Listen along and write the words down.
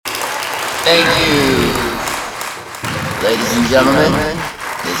Thank you, ladies and gentlemen.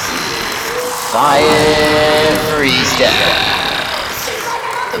 This is Fire Freestyles,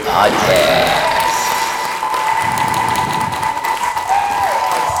 the podcast.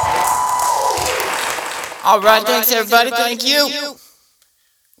 Alright, thanks everybody, thank you.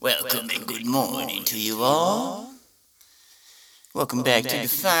 Welcome and good morning to you all. Welcome back to the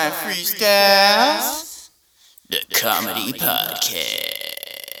Fire Freestyles, the comedy podcast.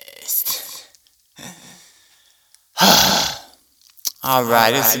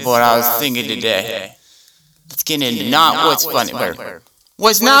 Alright, this is what I was thinking today. Let's get into not what's funny, but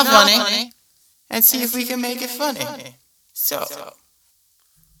what's not funny, and see if we can make it funny. So,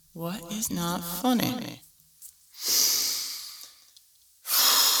 what is not funny?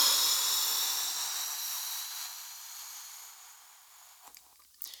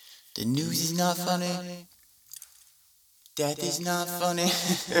 The news is not funny. Death is not funny.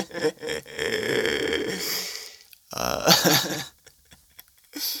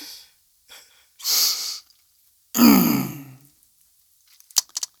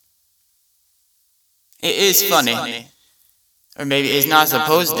 It is funny. Or maybe it's not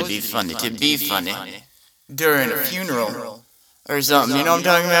supposed to be funny, during a funeral or something, you know what I'm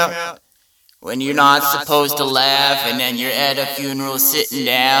talking about? When you're not supposed to laugh, and then you're at a funeral sitting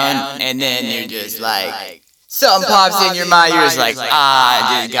down, and then you're just like, something pops in your mind, you're just like,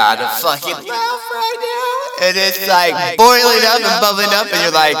 I just gotta fucking laugh right now. And it's like boiling up and bubbling up, and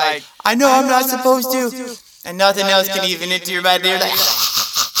you're like, I know I'm not supposed to. And nothing else can even enter your mind, you're like,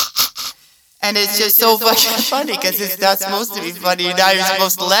 and it's just so fucking funny, because it's not supposed to be funny, you're not even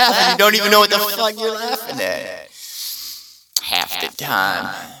supposed to laugh, and you don't even know what the fuck you're laughing at. Half the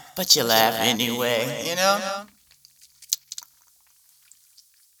time. But you laugh anyway, you know?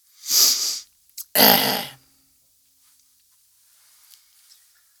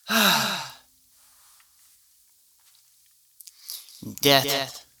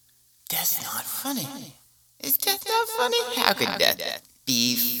 Death. Death's not funny. Is death not funny? How could death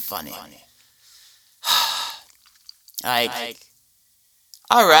be funny? Like,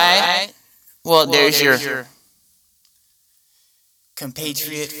 alright. Well, there's your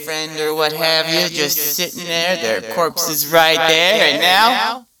compatriot, friend, or what have you, just sitting there, their corpse is right there, and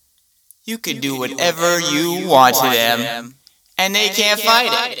now you can do whatever you want to them, and they can't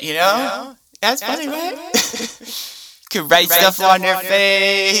fight it, you know? That's funny, right? You can write stuff on their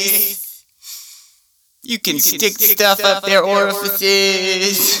face, you can stick stuff up their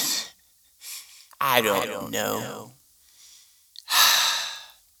orifices, I don't know.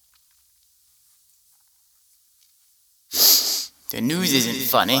 The news isn't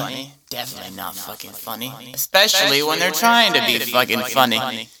funny. Definitely not fucking funny. Especially when they're trying to be fucking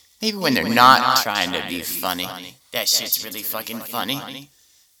funny. Maybe when they're not trying to be funny. That shit's really fucking funny.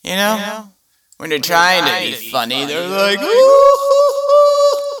 You know? When they're trying to be funny, they're like,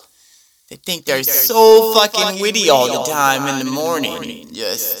 ooh. They think they're so fucking witty all the time in the morning.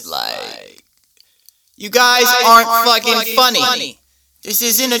 Just like, you guys aren't fucking funny. This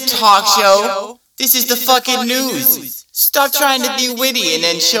isn't a talk show. This is the fucking news. Stop trying to be witty and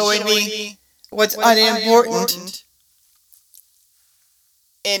then showing me what's unimportant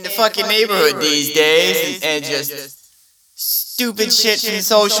in the fucking neighborhood these days, and just stupid shit from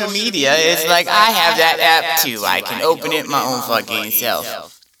social media. It's like, I have that app too. I can open it my own fucking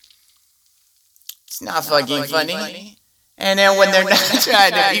self. It's not fucking funny. And then when they're not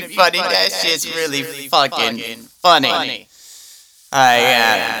trying to be funny, that shit's really fucking funny.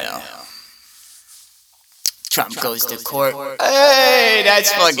 I don't know. Trump goes to court. Hey,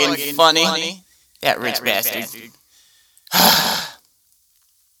 that's fucking funny. That rich bastard. I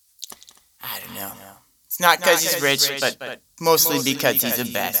don't know. It's not because he's rich, but mostly because he's a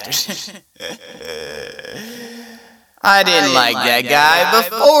bastard. I didn't like that guy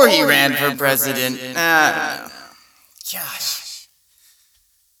before he ran for president. I don't know. Gosh.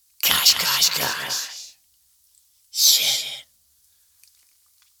 Shit.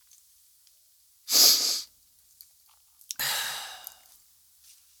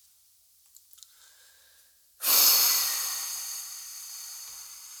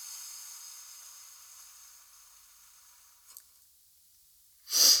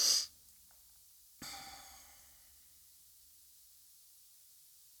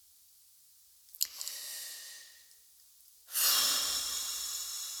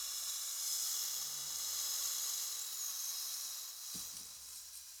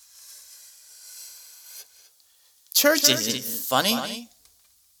 Church isn't funny.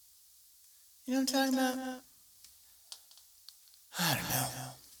 You know what I'm talking about? I don't know.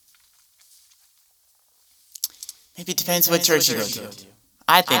 Maybe it depends what church you go to.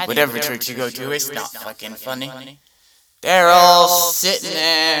 I think whatever church you go to, it's not fucking funny. They're all sitting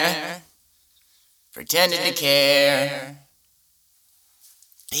there, pretending to care,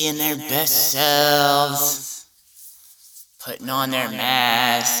 being their best selves, putting on their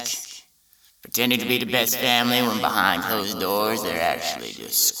mask, pretending to be the best family when behind closed doors they're actually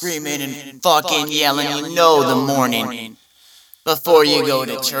just screaming and fucking yelling, you know, the morning before you go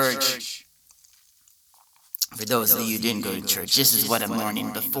to church. For those of you who didn't go to church, this is what a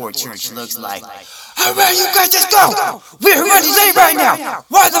morning before church looks like. Alright, you guys, let's go! We're ready late right now!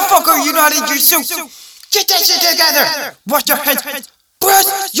 Why the fuck are you not in your suit? Get that shit together! Wash your hands!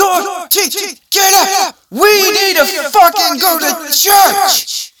 Brush your teeth! Get up! We need to fucking go to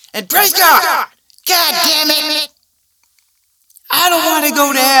church! And praise God! God damn it! I don't want to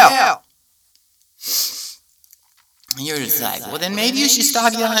go to hell! And you're just like, well then maybe you should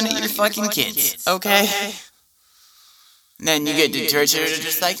stop yelling at your fucking kids, okay? And then you get to church and they're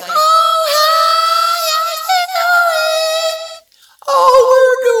just like, oh, hi, how's it going? Oh,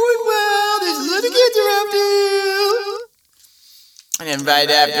 we're doing well. There's little kids around you. And then right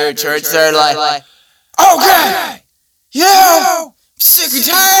after church, they're like, okay, I'm sick and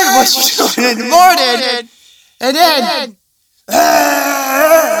tired of what you're doing in the morning. And then,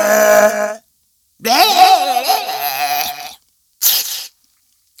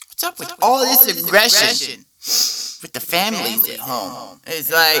 what's up with all this aggression with the families at home?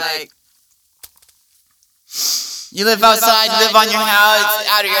 It's like, you live outside, you live on your house,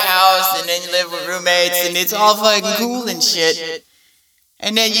 out of your house, and then you live with roommates, and it's all fucking cool and shit.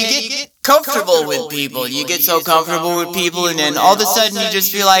 And then you get comfortable with people. You get so comfortable with people, and then all of a sudden you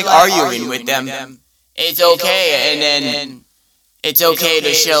just feel like arguing with them. It's okay, and then it's okay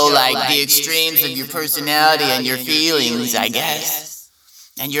to show like the extremes of your personality and your feelings, I guess.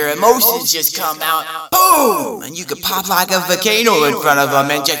 And your emotions just come out, boom! And you can pop like a volcano in front of them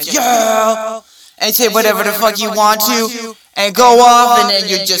and just yell! And say whatever the fuck you want to, and go off, and then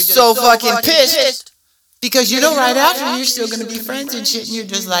you're just so fucking pissed. Because you know right after you're still gonna be friends and shit, and you're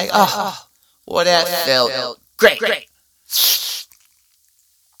just like, oh, well that felt great.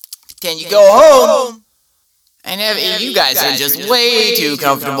 Then you go home, and you guys are just way too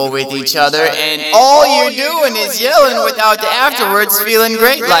comfortable with each other, and all you're doing is yelling without the afterwards feeling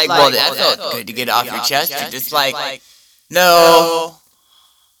great. Like, well, that felt good to get off your chest. You're just like, no.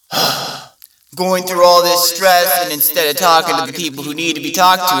 Going through all this stress, and instead of talking to the people who need to be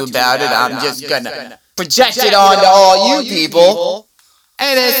talked to about it, I'm just gonna project it onto all you people,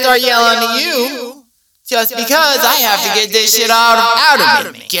 and then start yelling at you, just because I have to get this shit out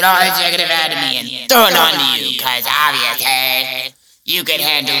of me. Get all this negative out of me and throw it onto you, because obviously, you can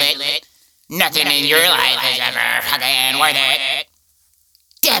handle it. Nothing in your life is ever fucking worth it.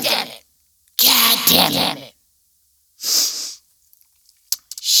 Damn it. God damn it.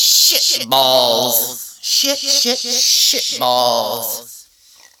 Shit balls. Shit balls.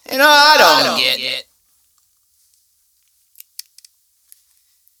 You know, I don't get it.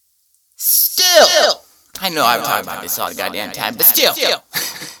 Still, I know I've talked about this all the goddamn time, but still,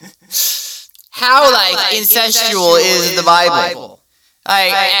 how, like, incestual is the Bible?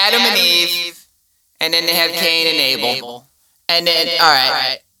 Like, Adam and Eve, and then they have Cain and Abel, and then,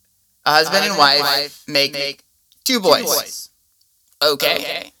 alright, a husband and wife make 2 boys.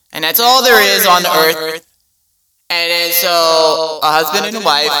 Okay. And that's all there is on the earth. And then so a husband and a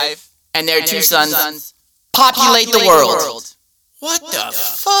wife and their 2 sons populate the world. What the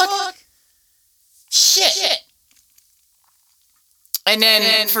fuck? Shit. And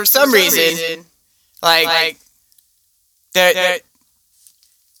then for some reason, like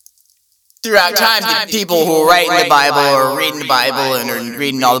throughout time, the people who are writing the Bible or reading the Bible and are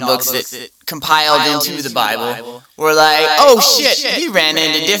reading all the books that compiled into the Bible were like, oh shit, we ran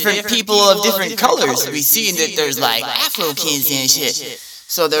into different people of different colors. We see that there's like Afro kids and shit.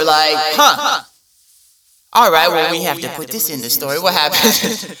 So they're like, huh. Alright, well we have to put this in the story. What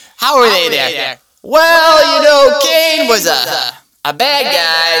happened? How are they there? Well, you know, Cain was a bad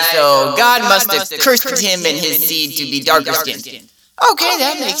guy, so God must have cursed him and his seed to be darker skinned. Okay,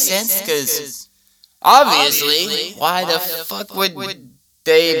 that makes sense, because obviously, why the fuck would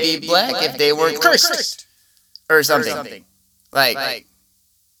they be black if they weren't cursed? Or something. Like,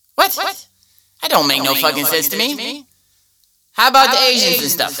 what? That don't make no fucking sense to me. How about the Asians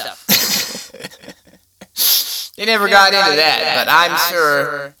and stuff? They never got into that, but I'm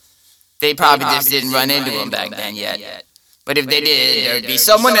sure they probably just didn't run into them back then yet. But if they did, there'd be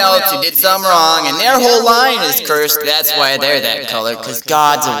someone else who did something wrong, and their whole line is cursed. That's why they're that color, because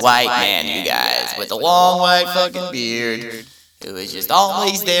God's a white man, you guys, with a long white fucking beard, who is just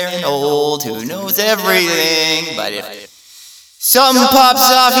always there and old, who knows everything. But if something pops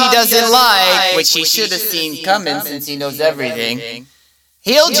off he doesn't like, which he should have seen coming since he knows everything,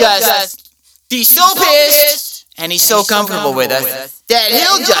 he'll just be so pissed, and he's so comfortable with us, that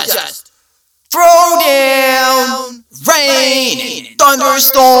he'll just throw down rain and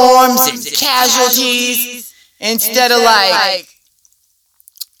thunderstorms and casualties instead of like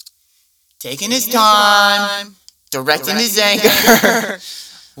taking his time, directing his anger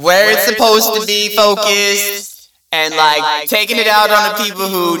where it's supposed to be focused, and like taking it out on the people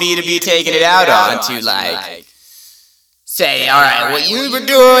who need to be taking it out on, to like say, all right, what you were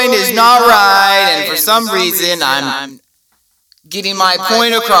doing is not right, and for some reason I'm getting my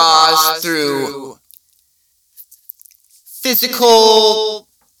point across through physical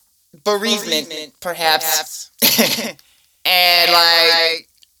bereavement, perhaps, and like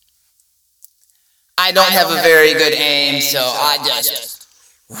I don't have a very good aim, so I just,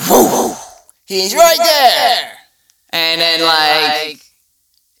 whoo, he's right there. And then like,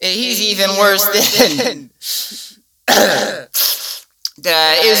 he's even worse than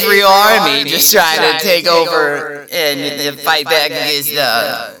the Israel army just trying to take over and fight back against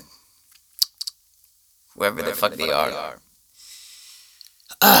whoever the fuck they are.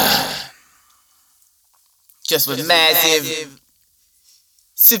 Just with massive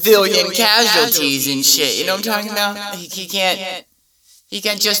civilian casualties and shit, you know what I'm talking about? He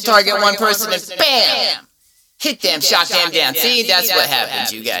can't just target one person and BAM! Hit them, shot them down. See, that's what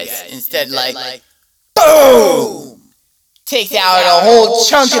happens, you guys. Instead, like, BOOM! Takes out a whole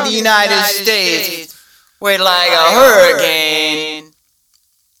chunk of the United States with like a hurricane.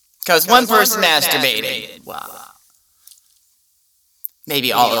 Because one person masturbated. Wow.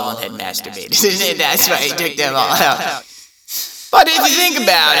 Maybe all of them had masturbated. And that's why he took them all out. But if you think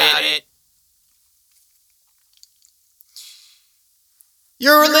about it,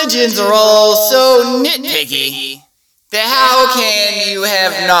 your religions are all so nitpicky that how can you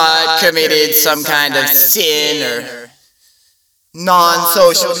have not committed some kind of sin or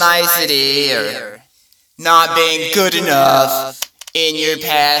non-social nicety or not being good enough in your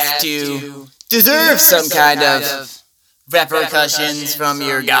past to deserve some kind of repercussions from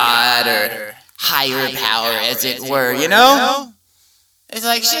your God or higher power, as it were, you know? It's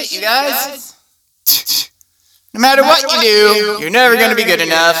like, shit, you guys. No matter what you do, you're never going to be good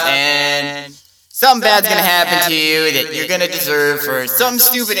enough, and something bad's going to happen to you that you're going to deserve for something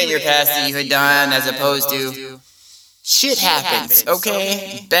stupid in your past that you had done, as opposed to shit happens,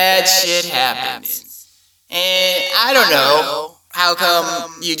 okay? Bad shit happens. And I don't know, how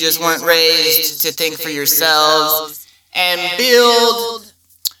come you just weren't raised to think for yourselves and build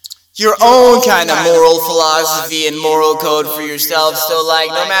your own kind of moral philosophy and moral code for yourself, so like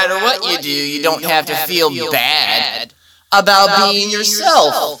no matter what you do, you don't have to feel bad about being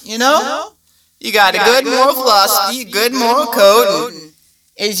yourself, you know? You got a good moral philosophy, a good moral code, and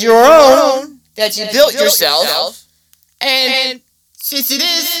it's your own that you built yourself, and since it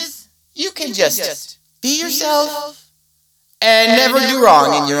is, you can just be yourself and never do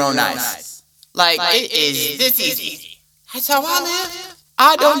wrong in your own eyes. Like, it is this easy. That's how I live.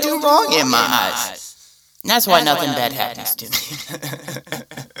 I don't do wrong in my eyes. And that's why nothing bad happens to me.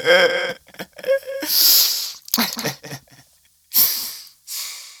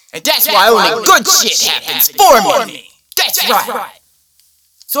 And that's why only good shit happens for me. That's right.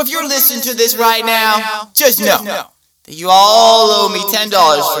 So if you're listening to this right now, just know that you all owe me $10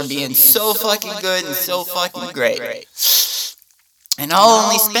 for being so fucking good and so fucking great. And I'll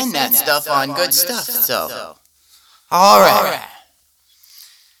only spend that stuff on good stuff, so. Alright.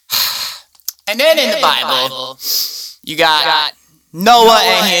 And then in the Bible, you got Noah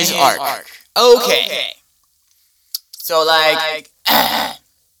and his ark. Okay. So like,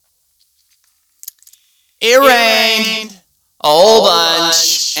 it rained a whole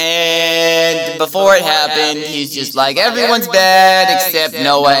bunch, and before it happened, he's just like, everyone's bad except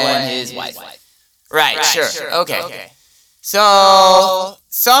Noah and his wife. Right, sure, okay. So,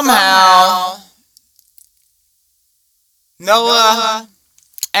 somehow, Noah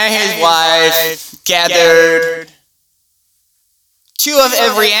and his wife gathered 2 of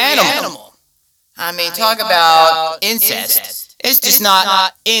every animal. I mean, talk about incest. It's just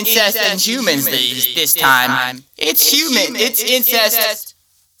not incest in humans this time. It's incest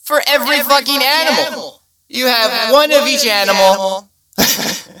for every fucking animal. You have one of each animal,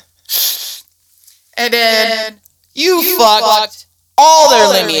 and then you fucked all their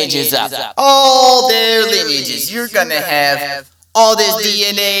lineages up. All their lineages. You're gonna have all this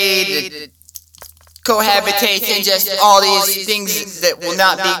DNA that cohabitates and just all these things that will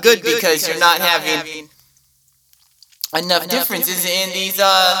not be good because you're not having enough differences in these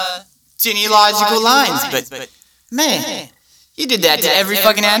genealogical lines. But man, He did that to every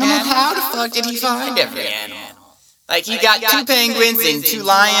fucking animal? How the fuck did he find every animal? Like, he got 2 penguins and 2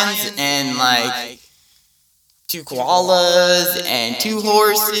 lions and, like, 2 koalas and 2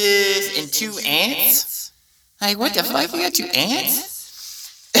 horses and 2 ants? Like, what the fuck? You got 2 ants?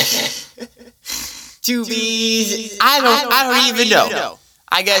 2 bees? I don't even know.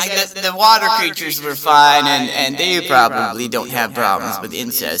 I guess the water creatures were fine, and they probably don't have problems with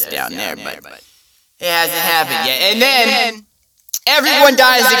incest down there, but it hasn't happened yet. And then everyone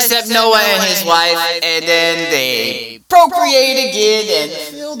dies except Noah and his wife, and then they procreate again and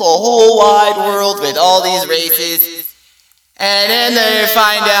fill the whole wide world with all these races. And then they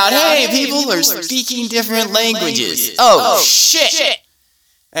find out, hey, people are speaking different languages. Oh, shit.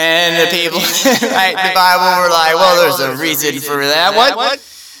 And the people, right, the Bible were like, well, there's a reason for that. What?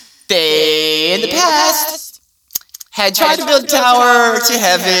 They, in the past, had tried to build a tower to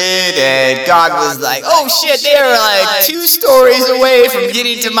heaven, and God was like, oh shit, they're like 2 stories away from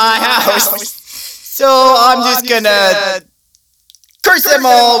getting to my house. So I'm just gonna curse them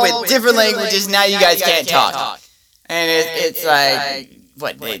all with different languages. Now you guys can't talk. And it's like,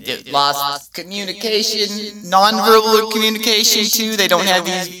 what, they lost communication, non-verbal communication too. They don't have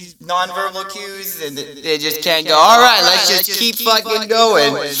these non-verbal cues, and they just can't go, alright, let's just keep fucking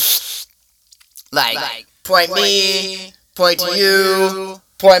going. Like, point me, point to you,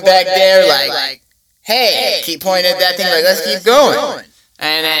 point back there, like, hey, keep pointing at that thing, like, let's keep going.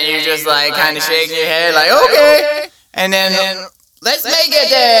 And then you're just like, kind of shaking your head, like, okay. And then, let's make it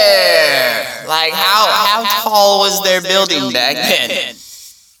there. Like, how tall was their building back then?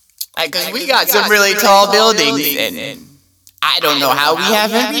 Like, because we got some really tall buildings, and I don't know how we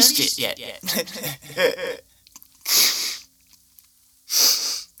haven't reached it yet.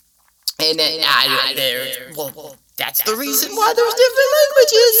 And then, well, that's the reason why there's different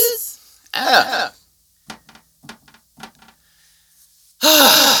languages.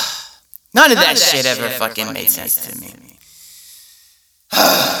 None of that shit ever fucking made sense to me.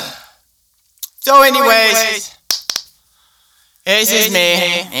 So anyways, this is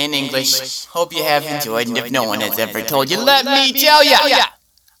me in English. Hope you have enjoyed, and if no one has ever told you, let me tell ya,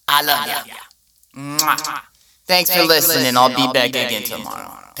 I love ya. Thanks for listening. I'll be back again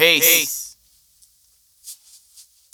tomorrow. Peace.